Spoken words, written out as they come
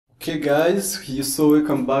Okay guys, so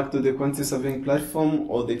welcome back to the quantity surveying platform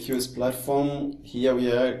or the QS platform. Here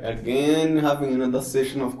we are again having another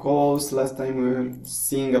session of course. Last time we were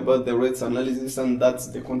seeing about the rates analysis, and that's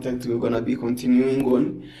the content we're gonna be continuing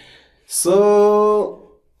on.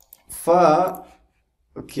 So far,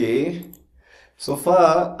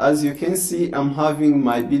 as you can see, I'm having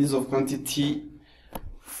my bills of quantity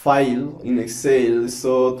file in Excel.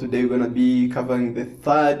 So today we're gonna be covering the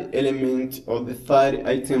third element or the third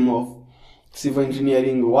item of civil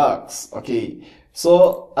engineering works. Okay,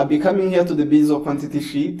 so I'll be coming here to the bills of quantity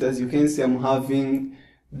sheet. As you can see, I'm having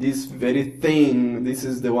this very thing. This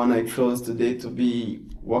is the one I chose today to be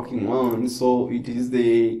working on. So it is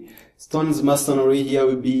the stones masonry. Here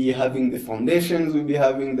we'll be having the foundations, we'll be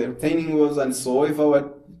having the retaining walls, and so ever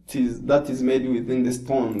what that is made within the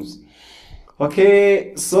stones.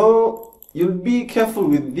 Okay, so you'll be careful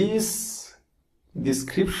with this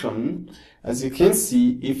description. As you can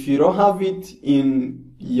see, if you don't have it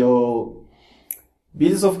in your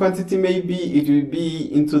bills of quantity, maybe it will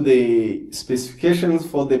be into the specifications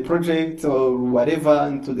for the project or whatever,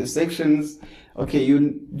 into the sections. Okay,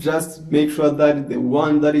 you just make sure that the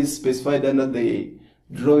one that is specified under the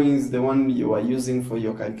drawings, the one you are using for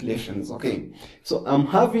your calculations. Okay, so I'm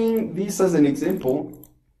having this as an example.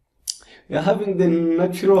 We are having the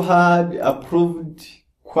natural hard approved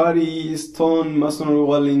quarry stone masonry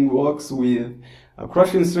walling works with a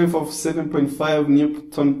crushing strength of 7.5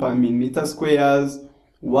 Newton per millimeter squares.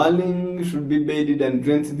 Walling should be bedded and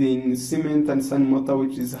drenched in cement and sand mortar,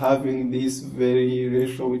 which is having this very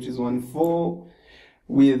ratio, which is 1:4,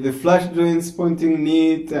 with the flush joints pointing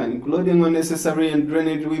neat and including unnecessary and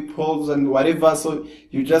drainage whip holes and whatever. So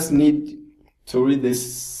you just need to read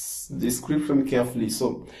this description carefully.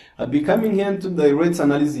 So I'll be coming here into the rates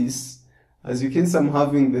analysis. As you can see, I'm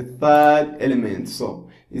having the third element, so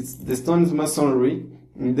it's the stones masonry,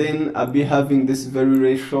 and then I'll be having this very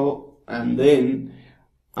ratio, and then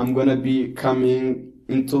I'm gonna be coming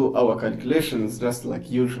into our calculations just like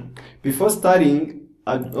usual. Before starting,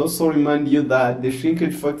 I'd also remind you that the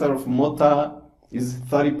shrinkage factor of mortar is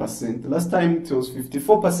 30%. Last time it was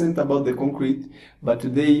 54% about the concrete, but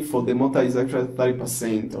today for the mortar is actually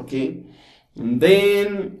 30%. Okay, and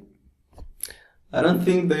then I don't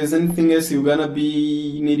think there is anything else you're gonna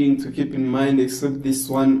be needing to keep in mind except this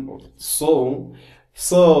one. So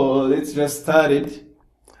let's just start it.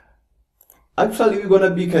 Actually, we're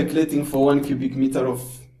gonna be calculating for 1 cubic meter of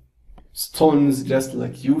stones just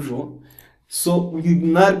like usual. So we're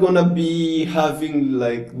not gonna be having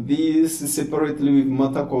like this separately with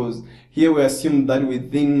mortar, because here we assume that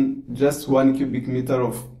within just 1 cubic meter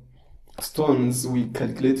of stones we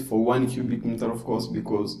calculate for 1 cubic meter, of course,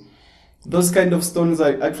 because those kind of stones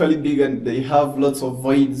are actually big and they have lots of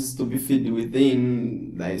voids to be filled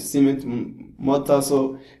within, like cement mortar.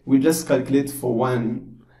 So we just calculate for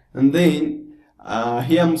one, and then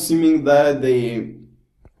here I'm assuming that the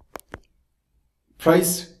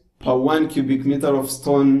price per 1 cubic meter of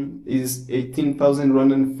stone is 18,000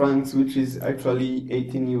 Rwandan francs, which is actually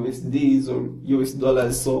 18 USDs or US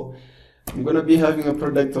dollars. So I'm gonna be having a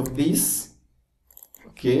product of this,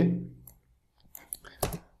 okay,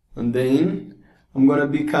 and then I'm gonna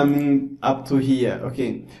be coming up to here.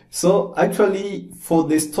 Okay, so actually for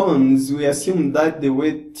the stones we assume that the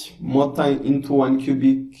weight mortar into 1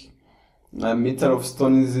 cubic meter of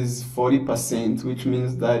stones is 40%, which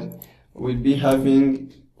means that we'll be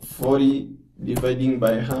having 40 dividing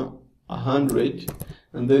by 100,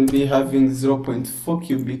 and then be having 0.4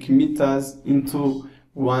 cubic meters into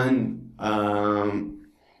 1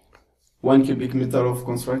 cubic meter of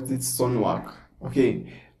constructed stonework. Okay,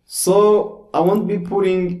 so I won't be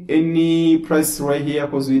putting any price right here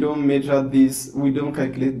because we don't measure this, we don't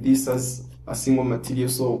calculate this as a single material.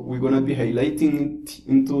 So we're gonna be highlighting it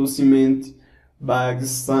into cement, bags,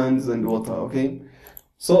 sands, and water. Okay,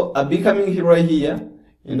 so I'll be coming here right here,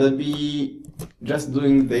 and I'll be just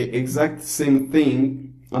doing the exact same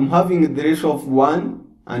thing. I'm having the ratio of 1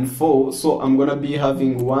 and 4, so I'm gonna be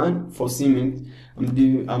having 1 for cement.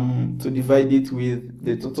 I'm to divide it with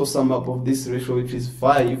the total sum up of this ratio, which is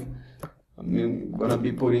 5. I'm gonna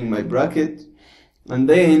be putting my bracket, and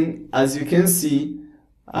then as you can see,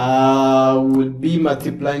 we'll be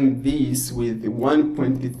multiplying this with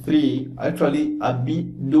 1.3. Actually, I'll be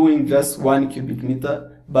doing just 1 cubic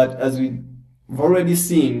meter, but as we've already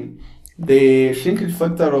seen, the shrinkage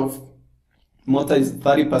factor of mortar is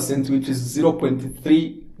 30%, which is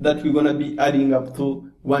 0.3 that we're gonna be adding up to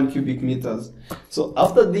 1 cubic meters. So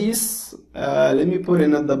after this, let me put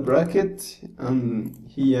another bracket, and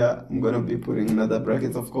here I'm gonna be putting another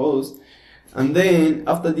bracket, of course, and then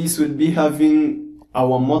after this we'll be having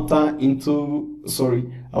our mortar into,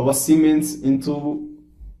 our cement into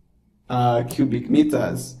cubic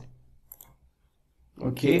meters.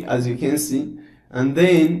 Okay, as you can see. And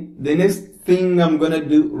then the next thing I'm gonna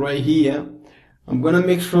do right here, I'm gonna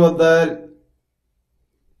make sure that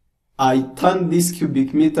I turn these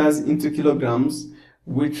cubic meters into kilograms,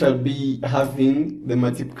 which I'll be having the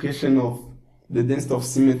multiplication of the density of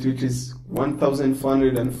cement, which is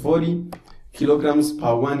 1440 kilograms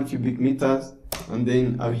per 1 cubic meters, and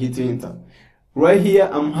then I'll hit enter. Right here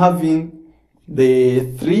I'm having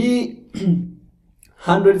the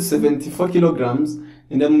 374 kilograms,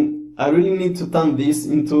 and then I really need to turn this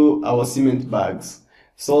into our cement bags.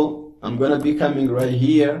 So I'm gonna be coming right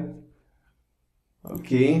here.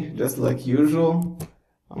 Okay, just like usual,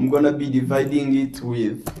 I'm gonna be dividing it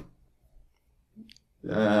with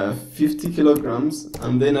 50 kilograms,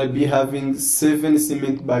 and then I'll be having 7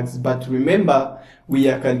 cement bags. But remember, we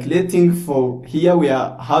are calculating for here, we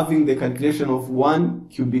are having the calculation of 1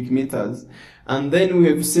 cubic meters, and then we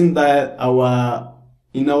have seen that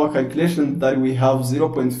in our calculation that we have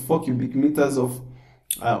 0.4 cubic meters of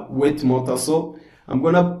wet mortar. So I'm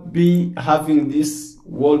gonna be having this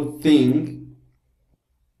whole thing.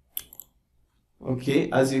 Okay,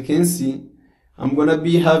 as you can see, I'm gonna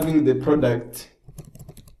be having the product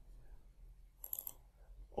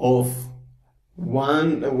of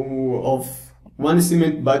one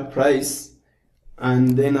cement bag price,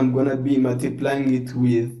 and then I'm gonna be multiplying it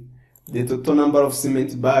with the total number of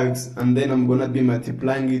cement bags, and then I'm gonna be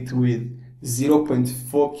multiplying it with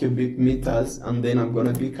 0.4 cubic meters, and then I'm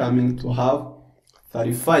gonna be coming to have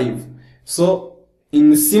 35. So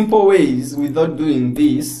in simple ways, without doing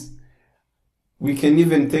this, we can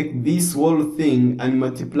even take this whole thing and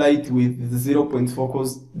multiply it with 0.4,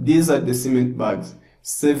 because these are the cement bags,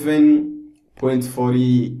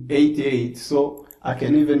 7.488. So I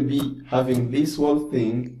can even be having this whole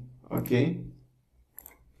thing, okay,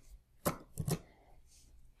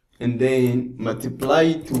 and then multiply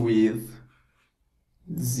it with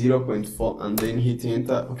 0.4 and then hit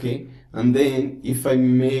enter. Okay, and then if I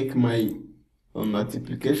make my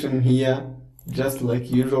multiplication here, just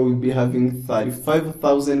like usual, we'll be having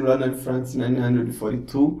 35,000 Rwandan francs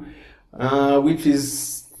 942, which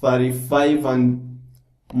is 35 and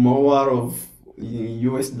more of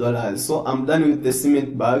US dollars. So I'm done with the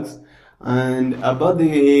cement bags. And about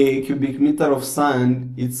the cubic meter of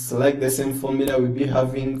sand, it's like the same formula. We'll be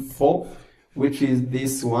having 4, which is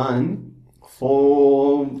this one,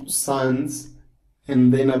 4 sands,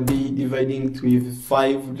 and then I'll be dividing it with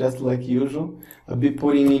 5, just like usual. I'll be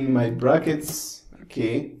putting in my brackets,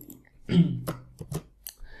 okay, and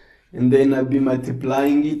then I'll be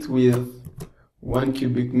multiplying it with 1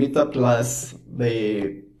 cubic meter plus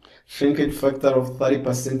the shrinkage factor of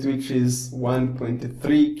 30%, which is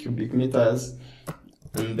 1.3 cubic meters,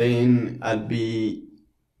 and then I'll be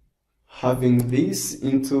having this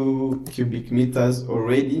into cubic meters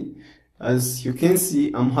already. As you can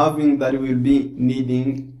see, I'm having that we'll be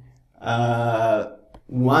needing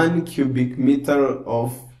 1 cubic meter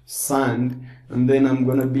of sand, and then I'm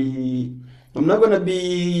not gonna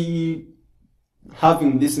be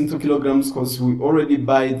having this into kilograms because we already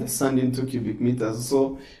buy the sand into cubic meters.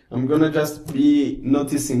 So I'm gonna just be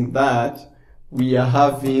noticing that we are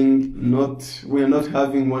not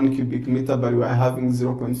having 1 cubic meter, but we are having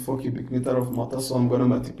 0.4 cubic meter of mortar. So I'm gonna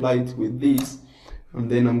multiply it with this, and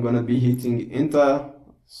then I'm gonna be hitting enter.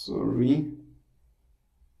 Sorry.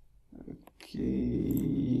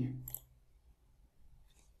 Okay.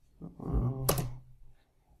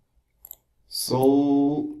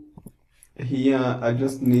 So here I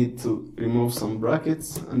just need to remove some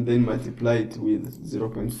brackets and then multiply it with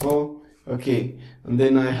 0.4. Okay, and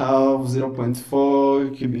then I have 0.4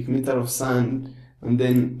 cubic meter of sand, and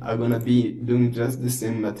then I'm gonna be doing just the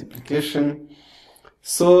same multiplication.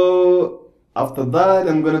 So after that,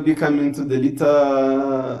 I'm gonna be coming to the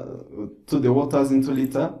water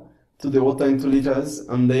into liters,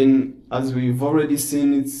 and then as we've already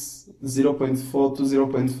seen, it's 0.4 to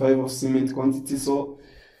 0.5 of cement quantity. So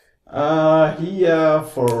here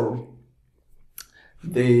for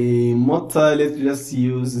the mortar, let's just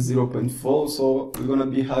use 0.4. So we're gonna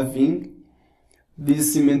be having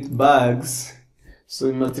these cement bags, so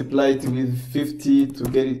we multiply it with 50 to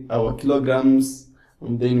get our kilograms,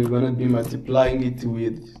 and then we're gonna be multiplying it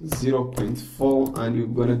with 0.4, and we're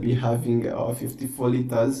gonna be having our 54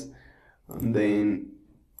 liters, and then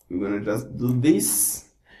we're gonna just do this.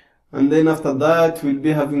 And then after that, we'll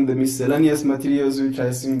be having the miscellaneous materials, which I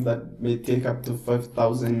assume that may take up to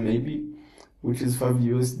 5,000 maybe, which is 5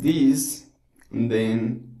 USDs. And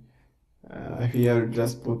then Here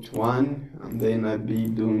just put 1, and then I'll be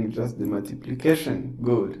doing just the multiplication.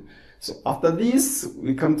 Good. So after this,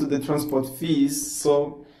 we come to the transport fees.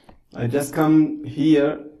 So I just come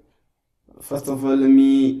here. First of all, let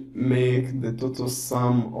me make the total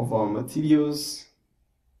sum of our materials.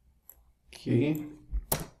 Okay.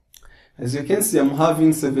 As you can see, I'm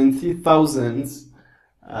having 70,000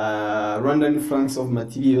 Rwandan francs of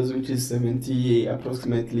materials, which is 70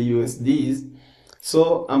 approximately USDs.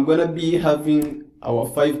 So I'm gonna be having our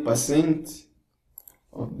 5%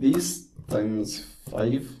 of this times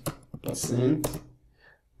 5%.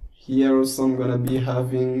 Here also I'm gonna be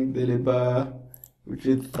having the labor, which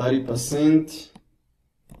is 30%.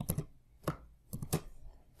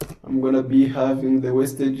 I'm gonna be having the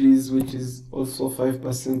wastages, which is also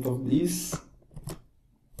 5% of this.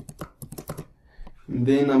 And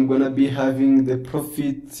then I'm gonna be having the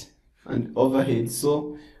profit and overhead.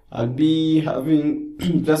 So I'll be having,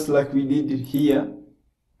 just like we did here,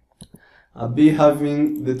 I'll be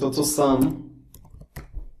having the total sum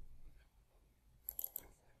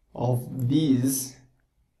of these,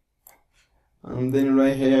 and then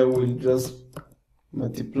right here we'll just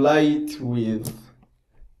multiply it with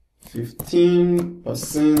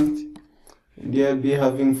 15%, and here I'll be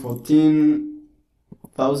having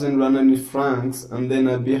 14,000 Rwandan francs, and then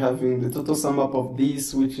I'll be having the total sum up of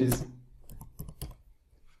this, which is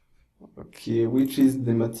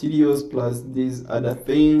the materials plus these other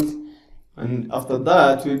things. And after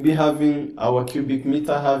that, we'll be having our cubic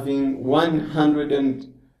meter having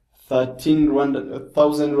 113,000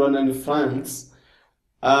 Rwandan francs.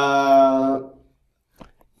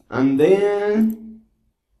 And then,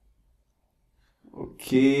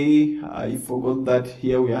 okay, I forgot that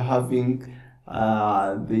here we are having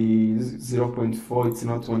the 0.4, it's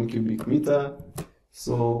not 1 cubic meter.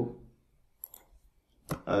 So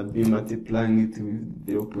I'll be multiplying it with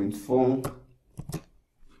 0.4.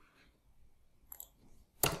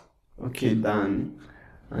 Okay, done.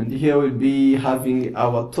 And here we'll be having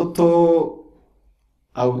our total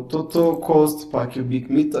cost per cubic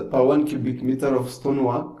meter, per 1 cubic meter of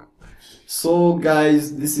stonework. So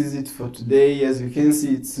guys, this is it for today. As you can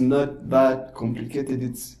see, it's not that complicated.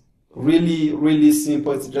 It's really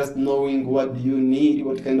simple. It's just knowing what do you need,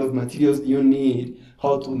 what kind of materials do you need,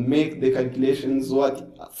 how to make the calculations,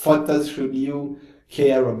 what factors should you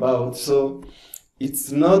care about. So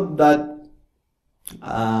it's not that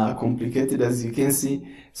complicated, as you can see.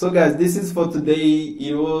 So guys, this is for today.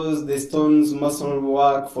 It was the stones masonry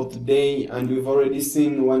work for today, and we've already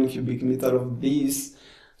seen 1 cubic meter of this.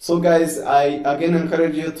 So guys, I again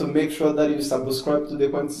encourage you to make sure that you subscribe to the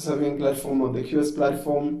quantity surveying platform or the QS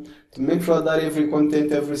platform, to make sure that every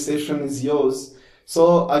content, every session is yours.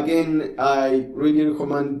 So again, I really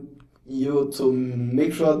recommend you to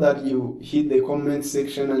make sure that you hit the comment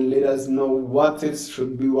section and let us know what else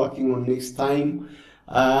should be working on next time.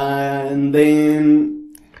 And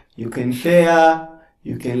then you can share,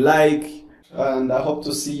 you can like, and I hope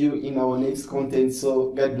to see you in our next content.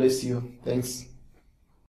 So God bless you. Thanks.